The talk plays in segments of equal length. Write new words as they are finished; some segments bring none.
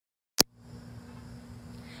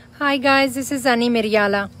Hi guys, this is Ani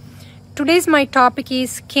Miryala. Today's my topic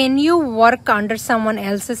is, can you work under someone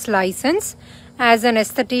else's license as an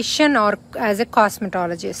esthetician or as a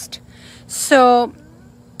cosmetologist? So,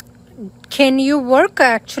 can you work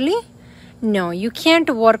actually? No, you can't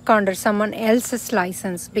work under someone else's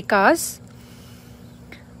license because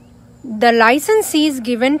the license is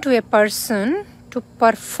given to a person to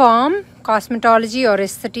perform cosmetology or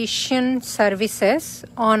esthetician services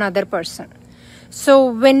on other person.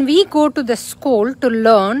 So when we go to the school to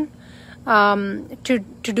learn to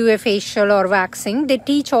do a facial or waxing, they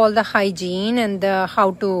teach all the hygiene and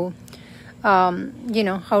how to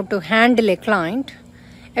how to handle a client.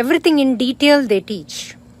 Everything in detail they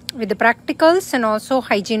teach with the practicals and also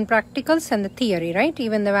hygiene practicals and the theory, right?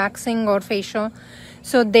 Even the waxing or facial.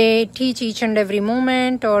 So they teach each and every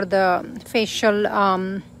moment or the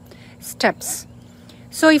facial steps.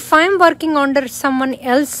 So if I'm working under someone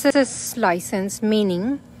else's license,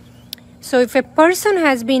 meaning, so if a person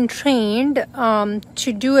has been trained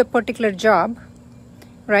to do a particular job,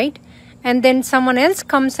 right? And then someone else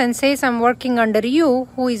comes and says, I'm working under you,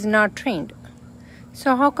 who is not trained.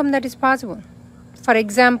 So how come that is possible? For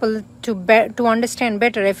example, to understand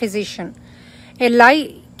better, a physician.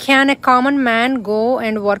 Can a common man go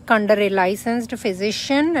and work under a licensed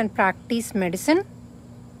physician and practice medicine?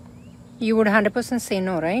 You would 100% say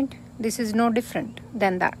no, right? This is no different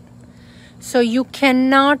than that. So you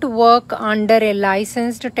cannot work under a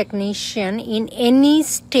licensed technician in any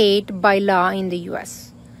state by law in the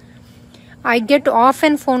US. I get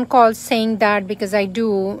often phone calls saying that because I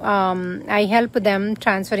help them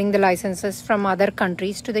transferring the licenses from other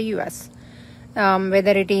countries to the US.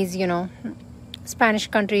 Whether it is, Spanish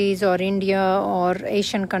countries or India or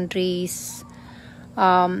Asian countries.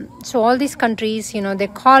 So all these countries, they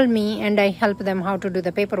call me and I help them how to do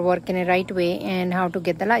the paperwork in a right way and how to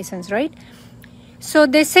get the license, right? So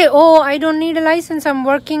they say, oh, I don't need a license. I'm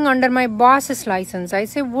working under my boss's license. I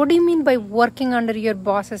say, what do you mean by working under your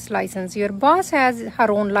boss's license? Your boss has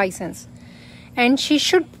her own license. And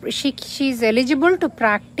she's eligible to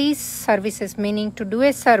practice services, meaning to do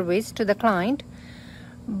a service to the client.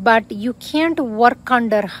 But you can't work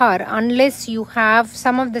under her unless you have,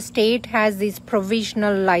 some of the state has this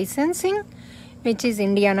provisional licensing, which is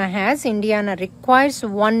Indiana has. Indiana requires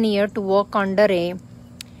 1 year to work under a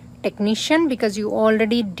technician because you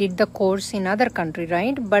already did the course in other country,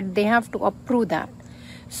 right? But they have to approve that.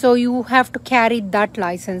 So you have to carry that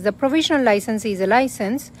license. The provisional license is a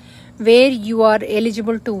license where you are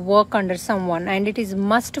eligible to work under someone, and it is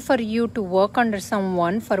must for you to work under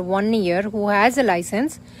someone for 1 year who has a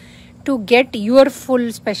license to get your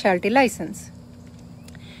full specialty license.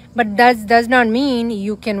 But that does not mean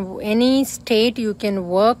any state you can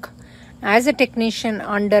work as a technician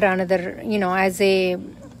under another,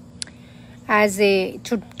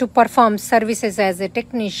 to perform services as a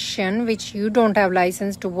technician, which you don't have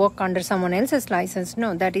license to work under someone else's license.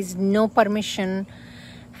 No, that is no permission.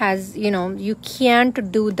 You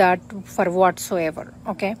can't do that for whatsoever.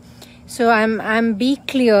 Okay, so I'm be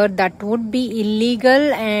clear that would be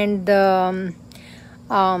illegal, and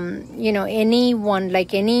anyone,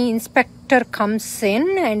 like any inspector comes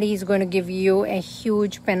in and he's going to give you a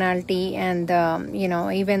huge penalty, and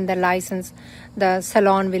even the license, the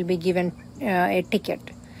salon will be given a ticket.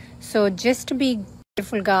 So just be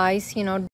careful, guys.